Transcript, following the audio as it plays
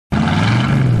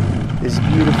This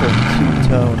beautiful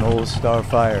two-tone old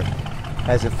Starfire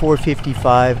has a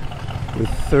 455 with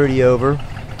 30 over,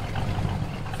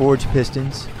 forged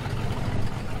pistons,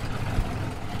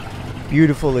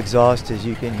 beautiful exhaust as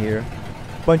you can hear,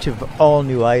 bunch of all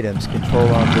new items, control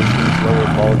arm bushings, lower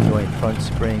ball joint, front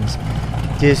springs,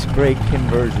 disc brake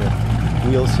conversion,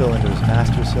 wheel cylinders,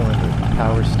 master cylinder,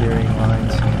 power steering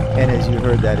lines, and as you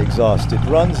heard, that exhaust. It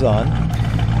runs on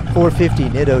 450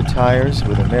 Nitto tires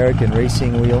with American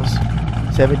racing wheels,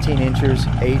 17 inches,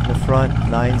 8 in the front,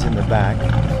 9s in the back.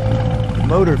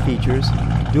 Motor features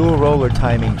dual roller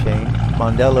timing chain,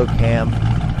 Mondello cam,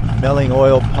 Melling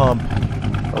oil pump,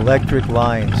 electric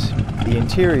lines. The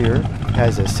interior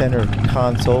has a center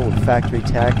console with factory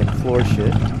tack and floor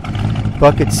shift.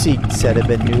 Bucket seats that have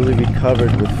been newly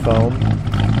recovered with foam.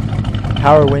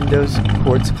 Power windows,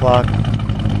 quartz clock,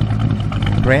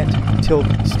 Grant tilt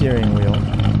steering wheel.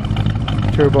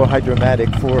 Turbo Hydromatic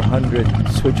 400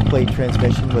 switch plate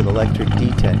transmission with electric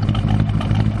detent.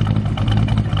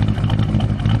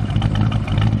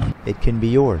 It can be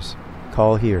yours.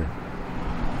 Call here.